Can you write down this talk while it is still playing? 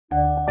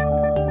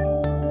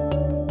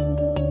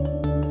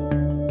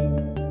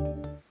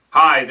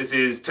Hi, this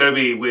is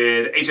Toby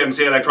with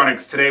HMC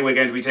Electronics. Today we're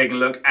going to be taking a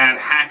look at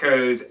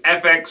Hakko's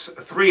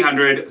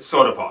FX300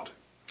 solder pot.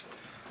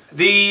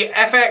 The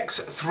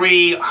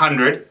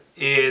FX300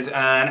 is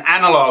an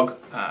analog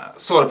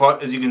solder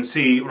pot, as you can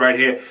see right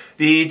here.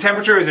 The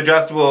temperature is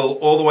adjustable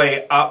all the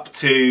way up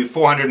to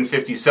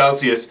 450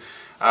 Celsius,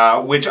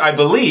 which I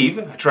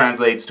believe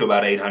translates to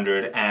about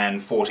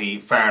 840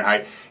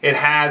 Fahrenheit. It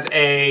has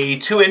a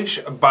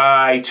 2-inch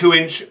by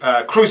 2-inch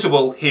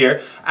crucible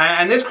here,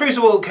 and this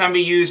crucible can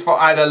be used for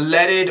either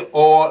leaded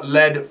or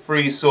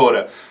lead-free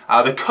solder.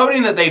 The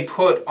coating that they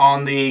put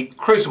on the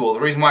crucible,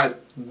 the reason why it's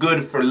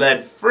good for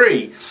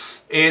lead-free,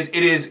 is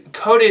it is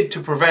coated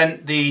to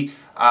prevent the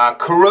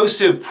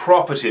corrosive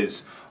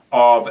properties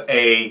of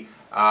a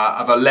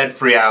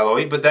lead-free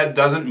alloy, but that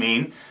doesn't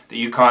mean that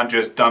you can't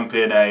just dump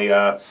in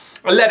a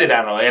leaded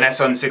alloy, an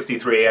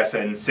SN63,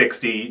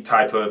 SN60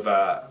 type of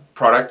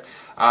product.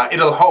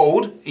 It'll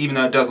hold, even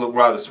though it does look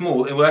rather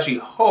small, it will actually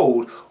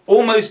hold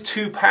almost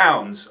 2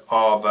 pounds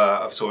of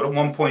solder,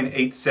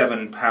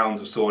 1.87 pounds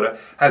of solder.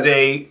 Has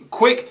a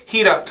quick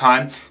heat up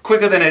time,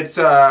 quicker than its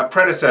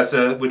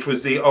predecessor, which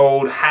was the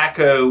old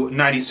Hakko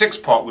 96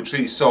 pot, which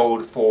we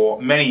sold for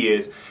many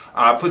years.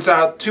 Puts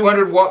out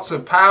 200 watts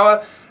of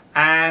power,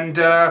 and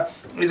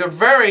is a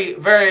very,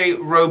 very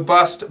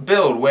robust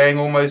build, weighing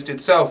almost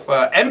itself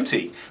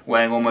empty,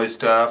 weighing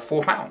almost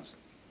 4 pounds.